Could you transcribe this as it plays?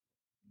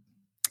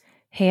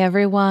Hey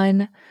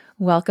everyone,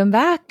 welcome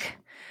back.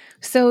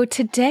 So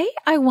today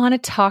I want to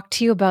talk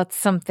to you about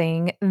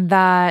something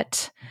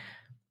that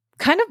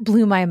kind of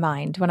blew my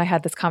mind when I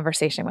had this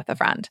conversation with a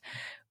friend.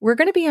 We're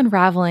going to be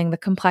unraveling the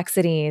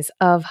complexities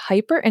of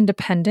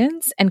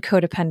hyper-independence and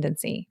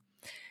codependency.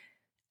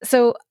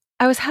 So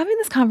I was having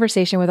this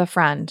conversation with a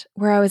friend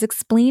where I was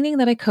explaining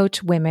that I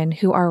coach women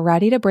who are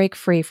ready to break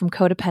free from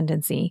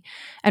codependency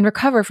and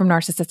recover from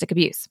narcissistic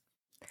abuse.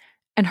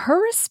 And her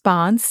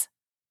response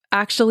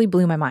actually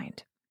blew my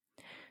mind.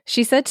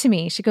 She said to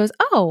me, she goes,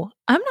 "Oh,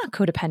 I'm not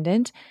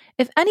codependent.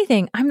 If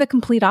anything, I'm the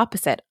complete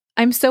opposite.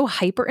 I'm so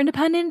hyper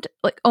independent,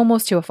 like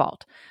almost to a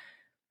fault."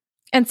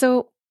 And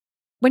so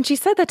when she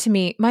said that to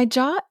me, my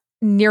jaw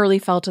nearly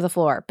fell to the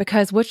floor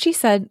because what she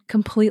said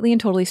completely and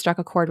totally struck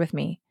a chord with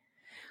me.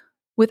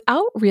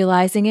 Without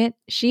realizing it,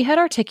 she had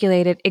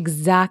articulated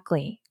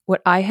exactly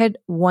what I had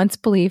once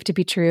believed to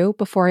be true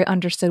before I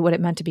understood what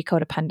it meant to be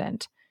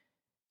codependent.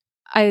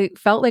 I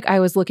felt like I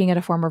was looking at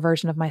a former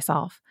version of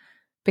myself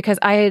because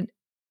I had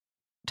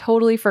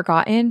totally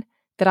forgotten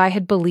that I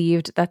had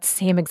believed that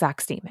same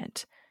exact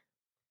statement.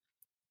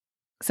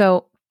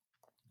 So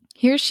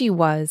here she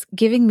was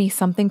giving me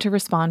something to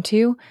respond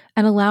to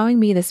and allowing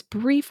me this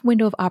brief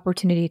window of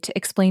opportunity to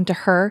explain to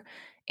her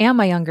and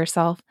my younger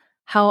self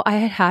how I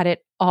had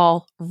it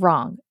all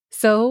wrong.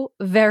 So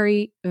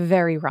very,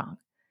 very wrong.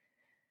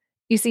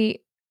 You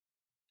see,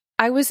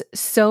 I was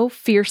so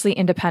fiercely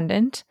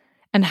independent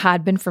and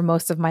had been for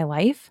most of my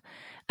life.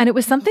 And it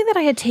was something that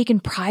I had taken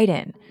pride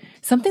in,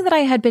 something that I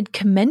had been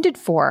commended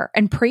for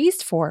and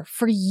praised for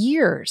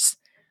years.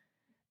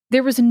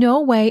 There was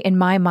no way in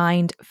my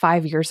mind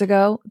 5 years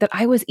ago that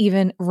I was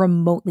even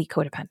remotely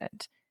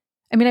codependent.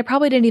 I mean, I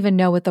probably didn't even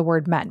know what the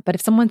word meant, but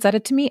if someone said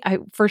it to me, I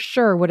for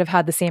sure would have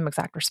had the same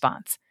exact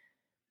response.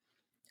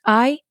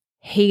 I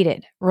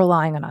hated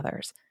relying on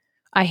others.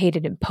 I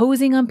hated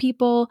imposing on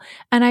people,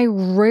 and I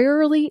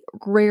rarely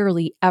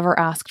ever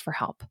asked for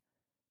help.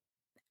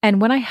 And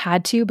when I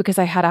had to, because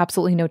I had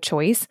absolutely no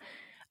choice,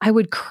 I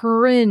would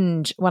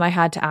cringe when I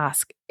had to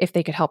ask if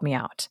they could help me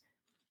out.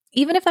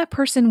 Even if that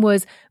person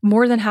was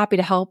more than happy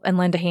to help and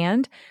lend a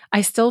hand,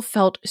 I still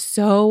felt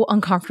so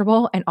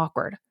uncomfortable and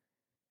awkward.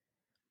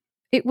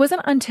 It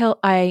wasn't until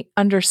I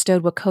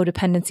understood what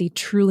codependency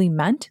truly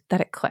meant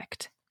that it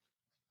clicked.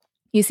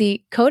 You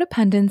see,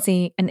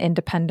 codependency and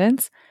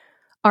independence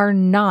are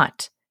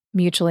not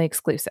mutually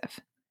exclusive.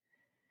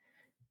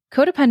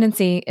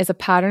 Codependency is a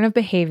pattern of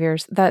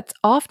behaviors that's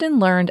often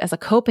learned as a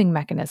coping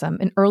mechanism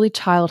in early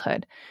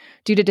childhood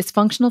due to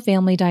dysfunctional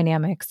family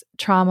dynamics,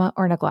 trauma,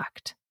 or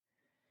neglect.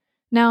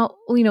 Now,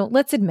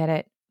 let's admit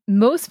it,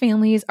 most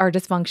families are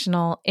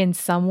dysfunctional in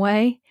some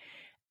way.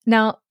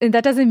 Now,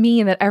 that doesn't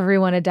mean that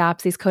everyone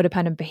adapts these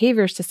codependent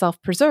behaviors to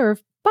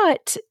self-preserve,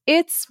 but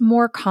it's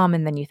more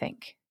common than you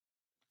think.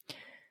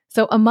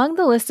 So among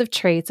the list of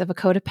traits of a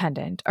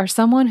codependent are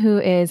someone who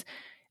is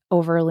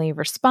overly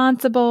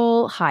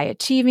responsible, high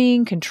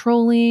achieving,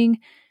 controlling,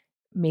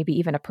 maybe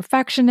even a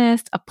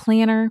perfectionist, a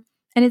planner.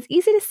 And it's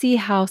easy to see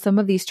how some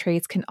of these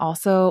traits can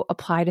also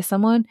apply to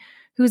someone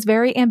who's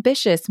very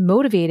ambitious,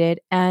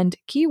 motivated, and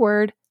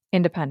keyword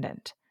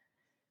independent.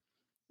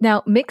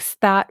 Now, mix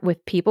that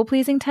with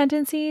people-pleasing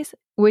tendencies,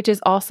 which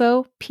is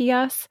also,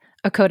 P.S.,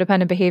 a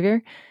codependent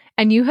behavior,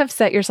 and you have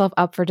set yourself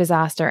up for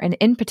disaster, and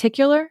in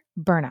particular,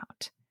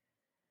 burnout.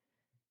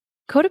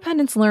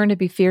 Codependents learn to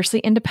be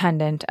fiercely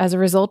independent as a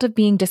result of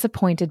being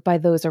disappointed by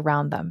those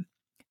around them.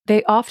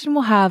 They often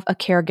will have a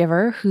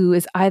caregiver who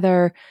is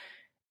either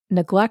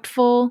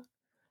neglectful,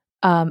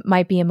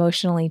 might be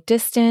emotionally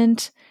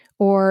distant,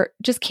 or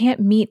just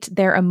can't meet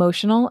their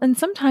emotional and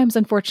sometimes,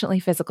 unfortunately,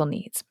 physical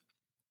needs.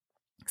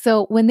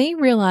 So when they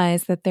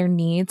realize that their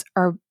needs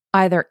are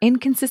either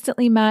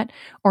inconsistently met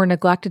or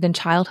neglected in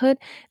childhood,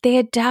 they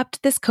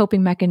adapt this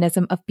coping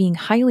mechanism of being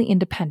highly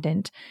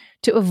independent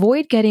to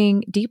avoid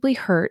getting deeply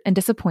hurt and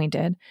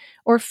disappointed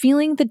or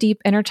feeling the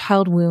deep inner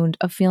child wound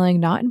of feeling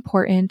not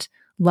important,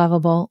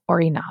 lovable, or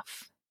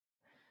enough.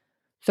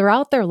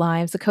 Throughout their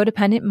lives, a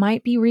codependent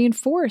might be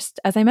reinforced,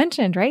 as I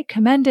mentioned, right?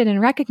 Commended and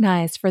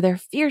recognized for their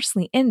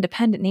fiercely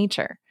independent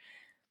nature.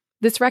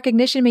 This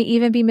recognition may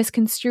even be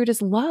misconstrued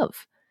as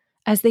love,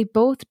 as they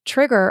both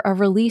trigger a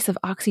release of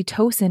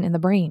oxytocin in the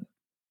brain.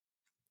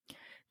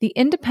 The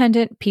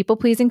independent,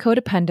 people-pleasing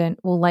codependent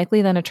will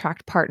likely then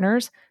attract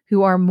partners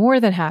who are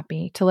more than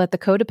happy to let the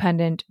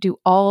codependent do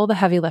all the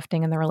heavy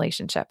lifting in the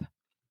relationship.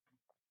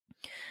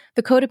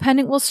 The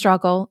codependent will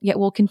struggle, yet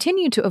will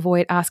continue to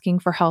avoid asking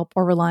for help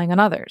or relying on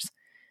others.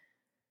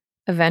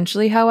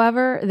 Eventually,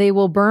 however, they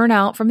will burn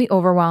out from the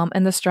overwhelm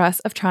and the stress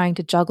of trying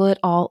to juggle it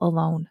all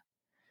alone.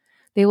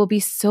 They will be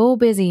so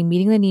busy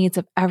meeting the needs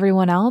of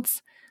everyone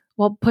else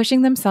while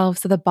pushing themselves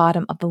to the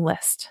bottom of the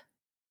list.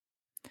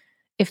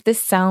 If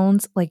this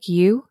sounds like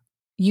you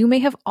may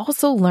have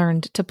also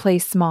learned to play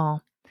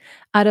small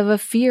out of a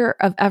fear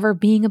of ever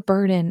being a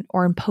burden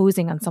or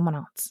imposing on someone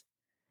else.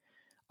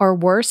 Or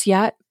worse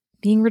yet,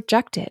 being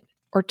rejected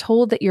or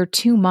told that you're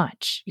too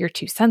much, you're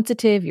too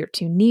sensitive, you're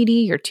too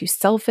needy, you're too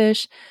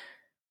selfish.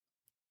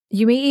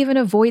 You may even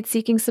avoid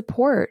seeking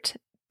support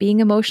being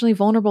emotionally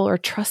vulnerable, or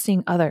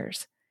trusting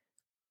others.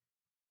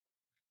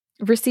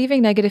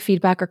 Receiving negative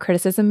feedback or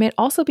criticism may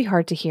also be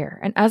hard to hear,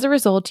 and as a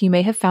result, you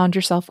may have found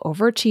yourself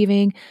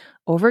overachieving,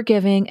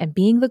 overgiving, and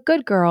being the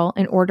good girl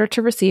in order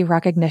to receive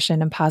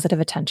recognition and positive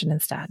attention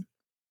instead.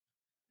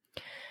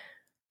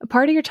 A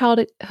part of your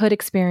childhood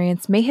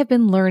experience may have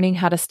been learning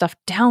how to stuff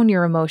down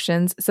your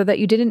emotions so that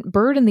you didn't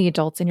burden the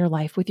adults in your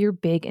life with your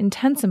big,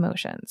 intense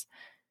emotions.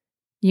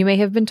 You may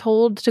have been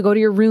told to go to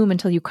your room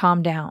until you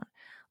calm down,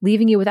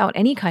 leaving you without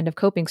any kind of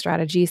coping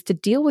strategies to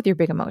deal with your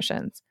big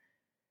emotions.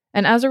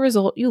 And as a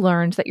result, you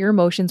learned that your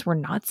emotions were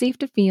not safe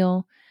to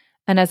feel,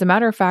 and as a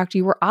matter of fact,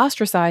 you were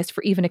ostracized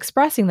for even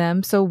expressing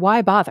them, so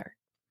why bother?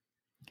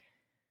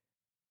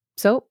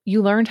 So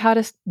you learned how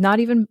to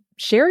not even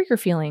share your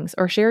feelings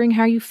or sharing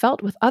how you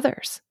felt with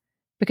others,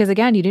 because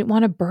again, you didn't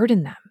want to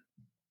burden them.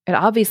 It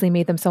obviously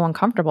made them so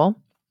uncomfortable,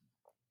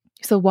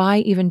 so why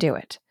even do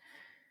it?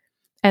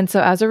 And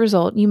so as a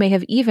result, you may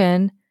have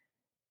even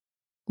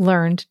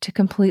learned to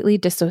completely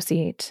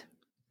dissociate.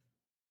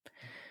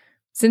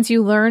 Since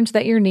you learned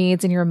that your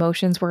needs and your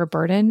emotions were a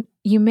burden,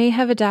 you may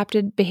have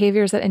adapted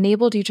behaviors that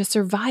enabled you to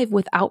survive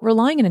without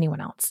relying on anyone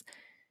else.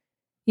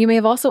 You may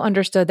have also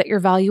understood that your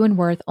value and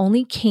worth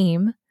only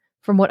came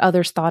from what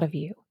others thought of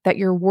you, that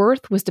your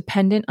worth was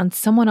dependent on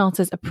someone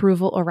else's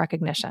approval or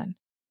recognition.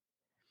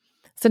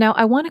 So now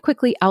I want to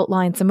quickly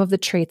outline some of the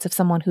traits of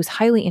someone who's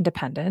highly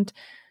independent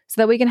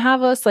so that we can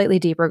have a slightly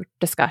deeper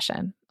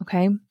discussion,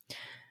 okay?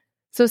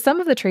 So some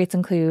of the traits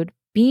include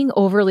being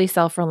overly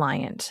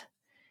self-reliant.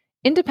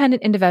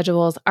 Independent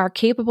individuals are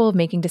capable of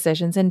making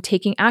decisions and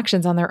taking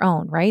actions on their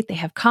own, right? They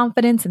have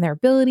confidence in their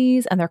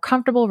abilities and they're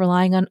comfortable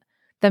relying on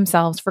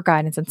themselves for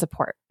guidance and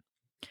support.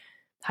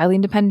 Highly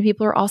independent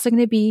people are also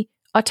going to be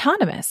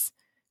autonomous,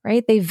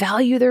 right? They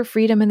value their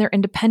freedom and their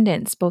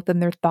independence, both in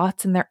their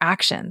thoughts and their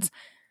actions.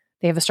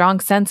 They have a strong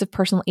sense of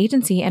personal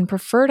agency and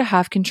prefer to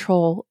have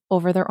control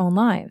over their own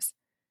lives.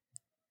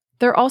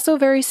 They're also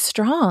very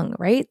strong,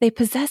 right? They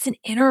possess an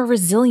inner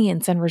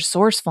resilience and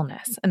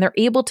resourcefulness, and they're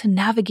able to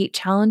navigate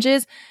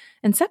challenges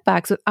and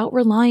setbacks without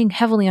relying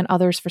heavily on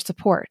others for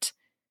support.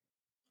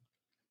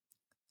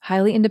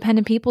 Highly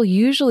independent people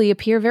usually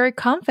appear very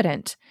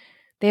confident.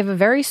 They have a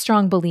very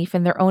strong belief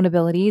in their own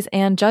abilities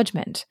and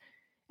judgment,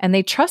 and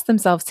they trust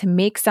themselves to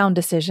make sound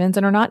decisions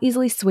and are not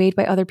easily swayed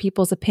by other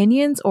people's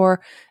opinions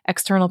or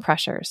external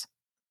pressures.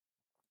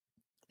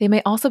 They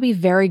may also be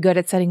very good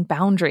at setting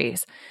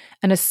boundaries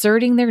and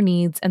asserting their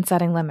needs and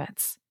setting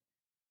limits.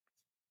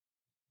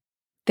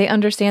 They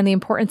understand the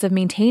importance of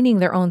maintaining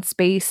their own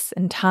space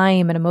and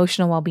time and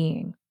emotional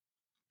well-being.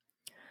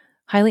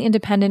 Highly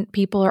independent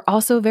people are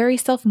also very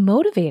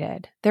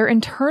self-motivated. They're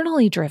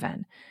internally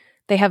driven.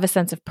 They have a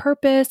sense of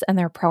purpose and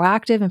they're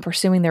proactive in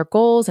pursuing their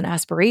goals and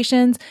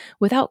aspirations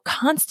without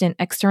constant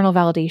external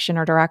validation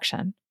or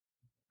direction.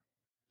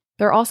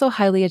 They're also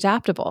highly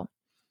adaptable.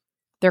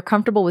 They're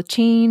comfortable with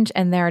change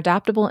and they're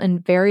adaptable in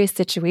various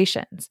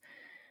situations.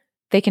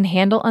 They can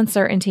handle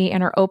uncertainty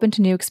and are open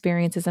to new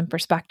experiences and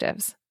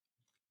perspectives.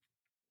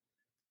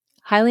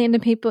 Highly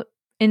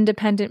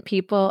independent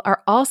people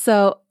are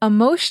also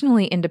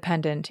emotionally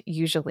independent,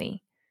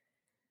 usually.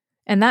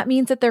 And that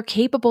means that they're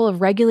capable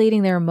of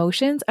regulating their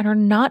emotions and are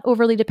not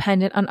overly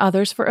dependent on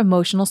others for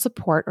emotional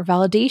support or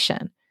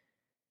validation.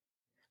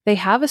 They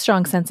have a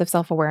strong sense of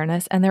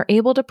self-awareness and they're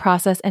able to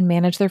process and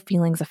manage their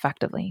feelings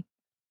effectively.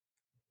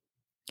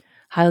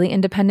 Highly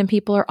independent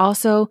people are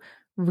also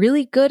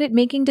really good at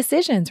making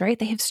decisions, right?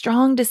 They have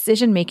strong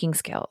decision-making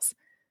skills.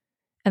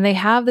 And they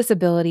have this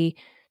ability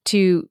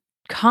to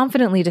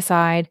confidently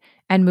decide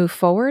and move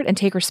forward and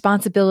take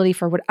responsibility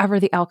for whatever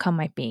the outcome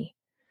might be.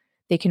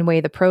 They can weigh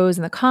the pros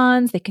and the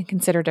cons, they can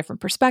consider different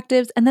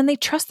perspectives, and then they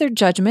trust their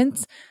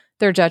judgment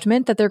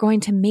that they're going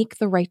to make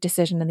the right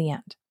decision in the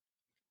end.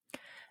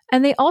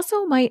 And they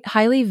also might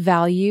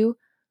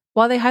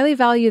while they highly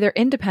value their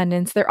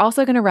independence, they're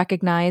also going to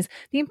recognize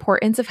the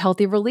importance of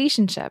healthy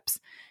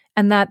relationships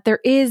and that there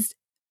is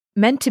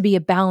meant to be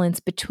a balance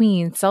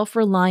between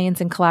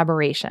self-reliance and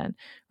collaboration,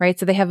 right?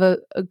 So they have a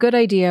good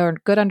idea or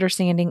good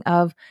understanding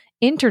of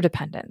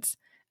interdependence,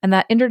 and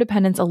that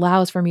interdependence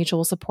allows for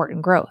mutual support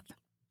and growth.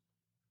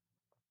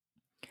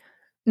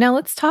 Now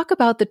let's talk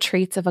about the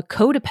traits of a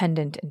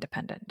codependent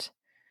independent.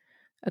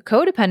 A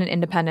codependent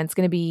independent is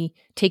going to be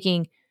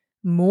taking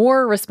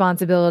more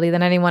responsibility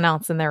than anyone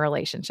else in their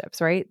relationships,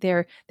 right?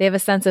 They have a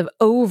sense of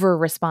over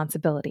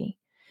responsibility,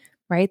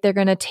 right? They're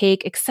going to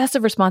take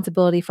excessive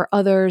responsibility for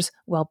others'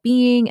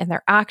 well-being and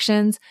their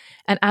actions.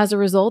 And as a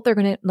result, they're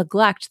going to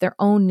neglect their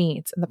own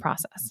needs in the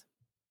process.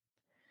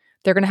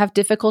 They're going to have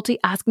difficulty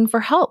asking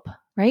for help,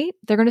 right?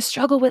 They're going to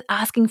struggle with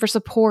asking for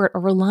support or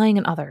relying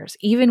on others,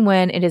 even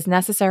when it is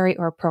necessary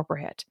or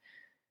appropriate.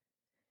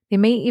 They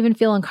may even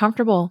feel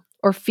uncomfortable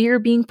or fear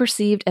being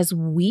perceived as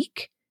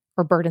weak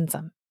or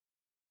burdensome.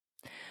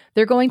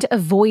 They're going to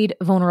avoid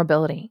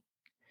vulnerability.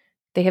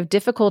 They have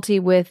difficulty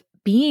with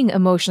being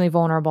emotionally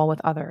vulnerable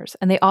with others,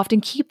 and they often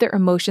keep their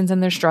emotions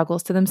and their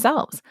struggles to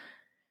themselves.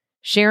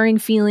 Sharing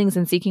feelings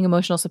and seeking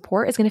emotional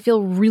support is going to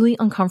feel really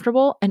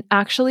uncomfortable and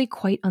actually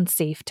quite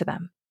unsafe to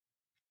them.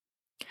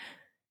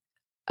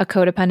 A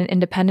codependent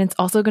independent's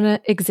also going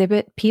to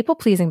exhibit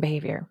people-pleasing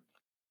behavior.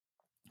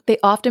 They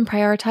often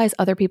prioritize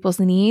other people's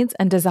needs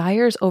and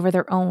desires over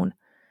their own.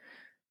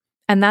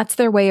 And that's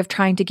their way of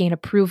trying to gain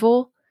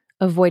approval,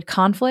 avoid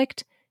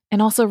conflict,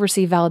 and also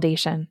receive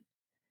validation.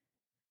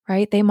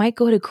 Right? They might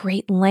go to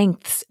great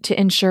lengths to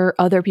ensure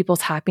other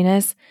people's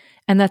happiness,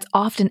 and that's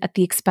often at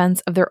the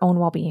expense of their own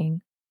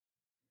well-being.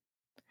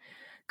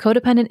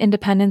 Codependent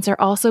independents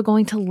are also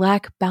going to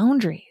lack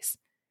boundaries.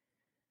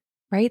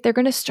 Right? They're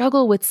going to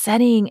struggle with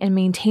setting and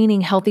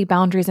maintaining healthy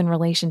boundaries in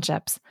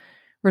relationships,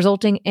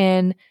 resulting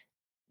in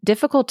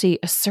difficulty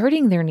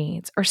asserting their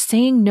needs or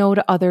saying no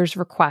to others'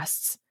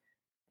 requests,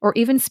 or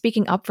even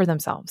speaking up for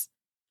themselves.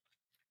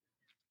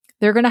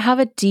 They're going to have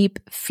a deep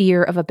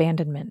fear of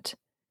abandonment,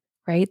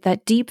 right?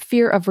 That deep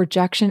fear of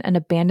rejection and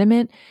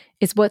abandonment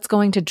is what's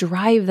going to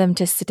drive them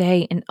to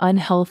stay in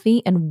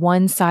unhealthy and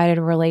one-sided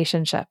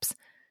relationships,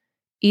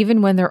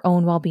 even when their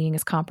own well-being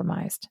is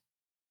compromised.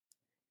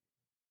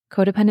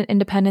 Codependent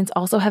independents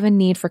also have a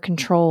need for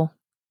control.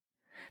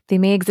 They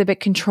may exhibit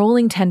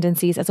controlling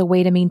tendencies as a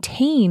way to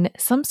maintain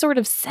some sort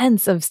of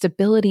sense of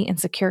stability and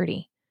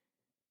security.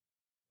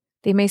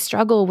 They may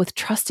struggle with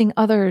trusting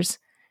others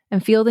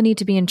and feel the need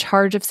to be in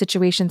charge of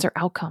situations or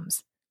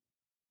outcomes.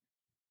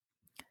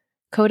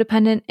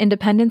 Codependent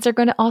independents are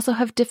going to also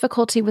have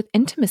difficulty with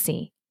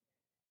intimacy.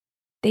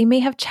 They may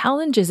have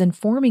challenges in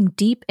forming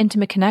deep,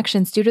 intimate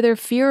connections due to their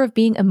fear of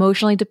being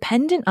emotionally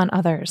dependent on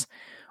others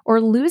or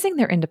losing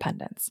their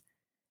independence.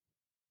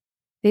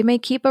 They may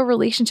keep a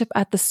relationship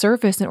at the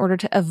surface in order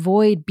to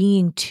avoid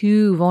being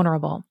too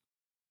vulnerable.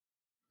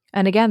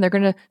 And again, they're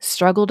going to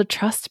struggle to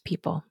trust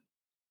people.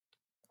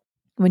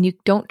 When you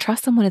don't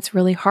trust someone, it's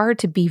really hard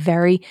to be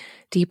very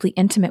deeply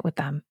intimate with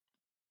them.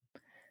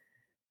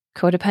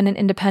 Codependent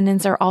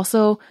independents are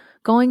also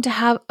going to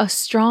have a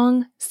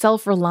strong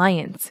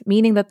self-reliance,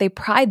 meaning that they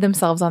pride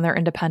themselves on their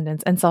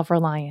independence and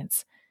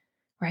self-reliance,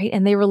 right?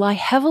 And they rely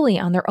heavily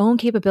on their own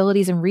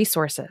capabilities and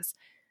resources.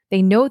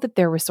 They know that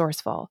they're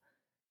resourceful.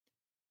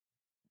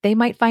 They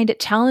might find it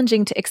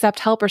challenging to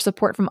accept help or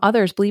support from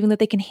others, believing that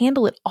they can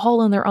handle it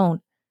all on their own.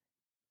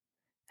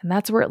 And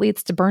that's where it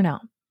leads to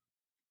burnout.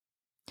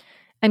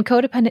 And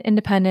codependent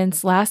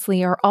independents,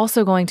 lastly, are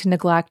also going to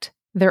neglect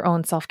their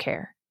own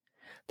self-care.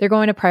 They're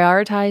going to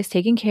prioritize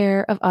taking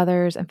care of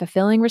others and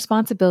fulfilling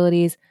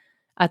responsibilities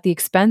at the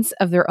expense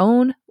of their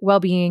own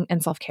well-being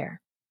and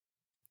self-care.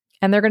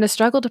 And they're going to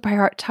struggle to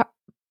prioritize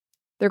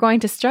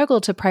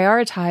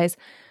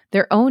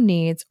their own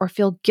needs or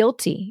feel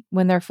guilty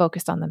when they're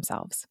focused on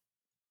themselves.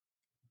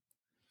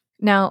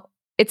 Now,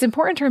 it's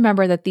important to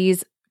remember that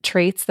these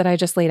traits that I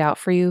just laid out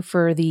for you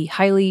for the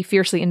highly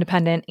fiercely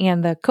independent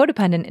and the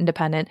codependent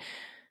independent,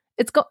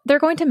 they're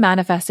going to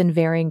manifest in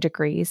varying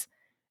degrees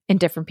in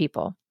different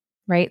people,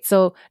 right?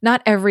 So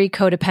not every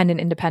codependent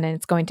independent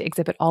is going to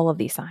exhibit all of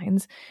these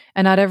signs,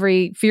 and not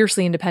every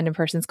fiercely independent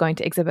person is going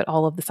to exhibit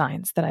all of the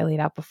signs that I laid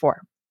out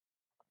before.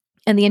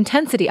 And the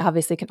intensity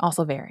obviously can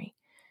also vary.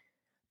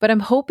 But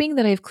I'm hoping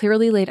that I've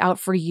clearly laid out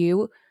for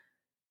you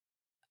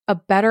a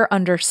better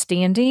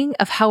understanding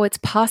of how it's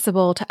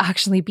possible to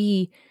actually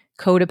be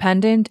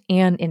codependent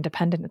and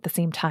independent at the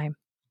same time,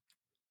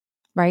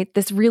 right?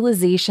 This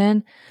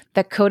realization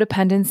that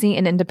codependency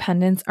and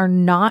independence are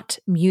not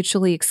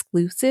mutually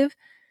exclusive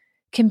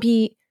can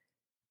be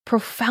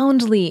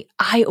profoundly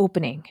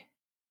eye-opening,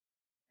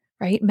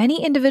 right?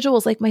 Many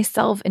individuals like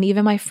myself and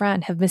even my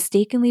friend have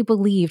mistakenly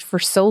believed for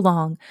so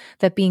long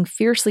that being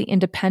fiercely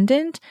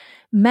independent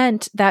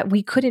meant that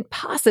we couldn't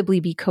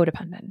possibly be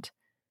codependent.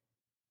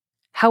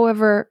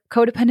 However,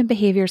 codependent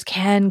behaviors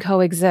can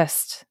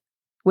coexist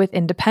with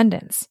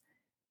independence,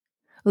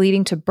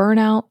 leading to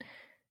burnout,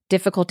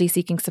 difficulty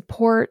seeking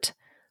support,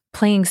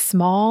 playing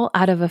small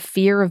out of a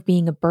fear of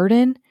being a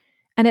burden,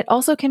 and it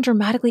also can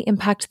dramatically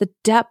impact the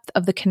depth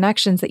of the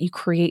connections that you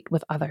create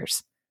with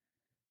others.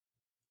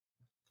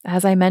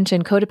 As I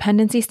mentioned,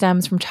 codependency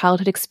stems from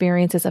childhood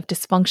experiences of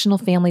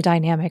dysfunctional family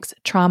dynamics,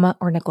 trauma,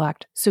 or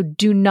neglect, so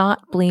do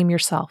not blame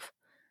yourself.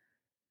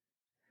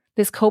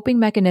 This coping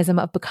mechanism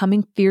of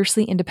becoming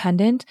fiercely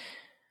independent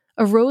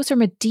arose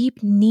from a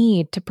deep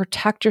need to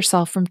protect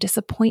yourself from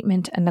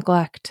disappointment and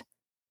neglect.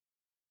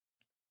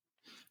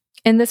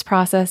 In this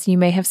process, you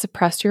may have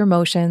suppressed your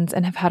emotions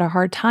and have had a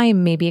hard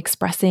time maybe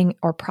expressing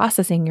or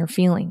processing your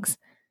feelings.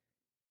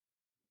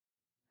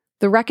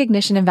 The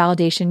recognition and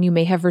validation you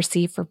may have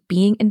received for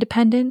being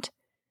independent,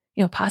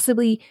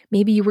 possibly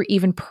maybe you were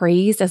even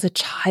praised as a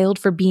child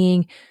for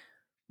being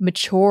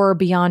mature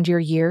beyond your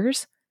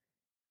years,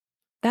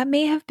 that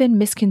may have been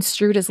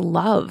misconstrued as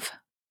love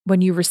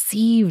when you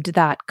received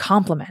that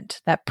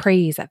compliment, that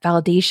praise, that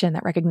validation,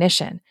 that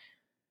recognition.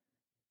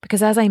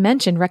 Because as I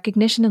mentioned,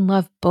 recognition and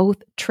love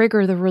both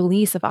trigger the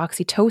release of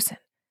oxytocin.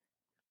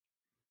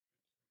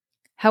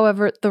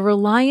 However, the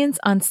reliance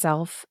on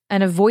self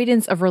and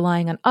avoidance of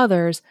relying on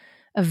others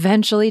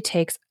eventually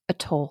takes a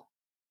toll.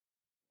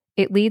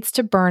 It leads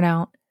to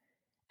burnout,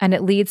 and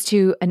it leads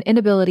to an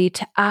inability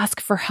to ask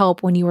for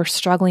help when you are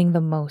struggling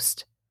the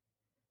most.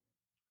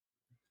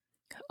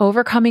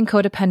 Overcoming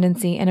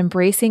codependency and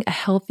embracing a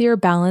healthier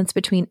balance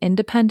between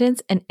independence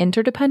and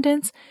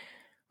interdependence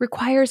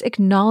requires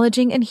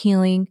acknowledging and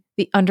healing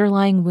the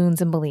underlying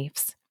wounds and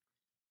beliefs.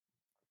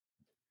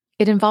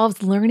 It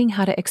involves learning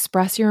how to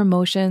express your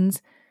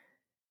emotions,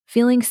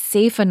 feeling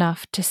safe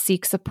enough to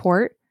seek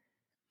support,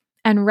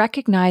 and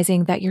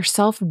recognizing that your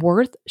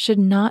self-worth should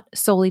not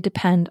solely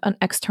depend on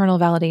external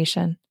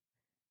validation.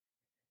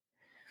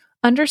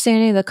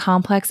 Understanding the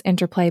complex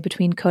interplay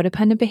between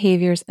codependent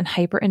behaviors and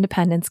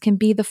hyperindependence can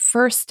be the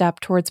first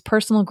step towards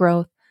personal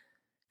growth,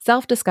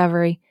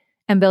 self-discovery,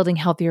 and building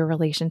healthier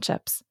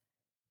relationships.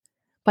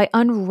 By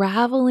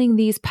unraveling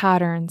these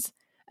patterns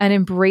and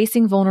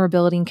embracing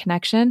vulnerability and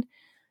connection,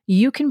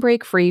 you can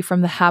break free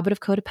from the habit of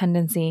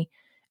codependency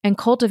and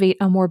cultivate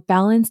a more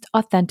balanced,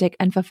 authentic,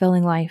 and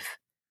fulfilling life.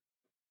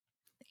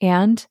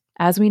 And,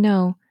 as we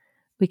know,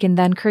 we can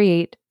then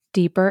create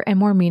deeper and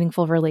more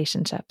meaningful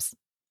relationships.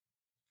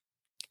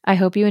 I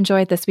hope you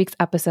enjoyed this week's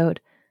episode.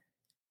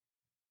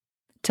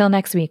 Till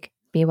next week,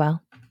 be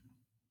well.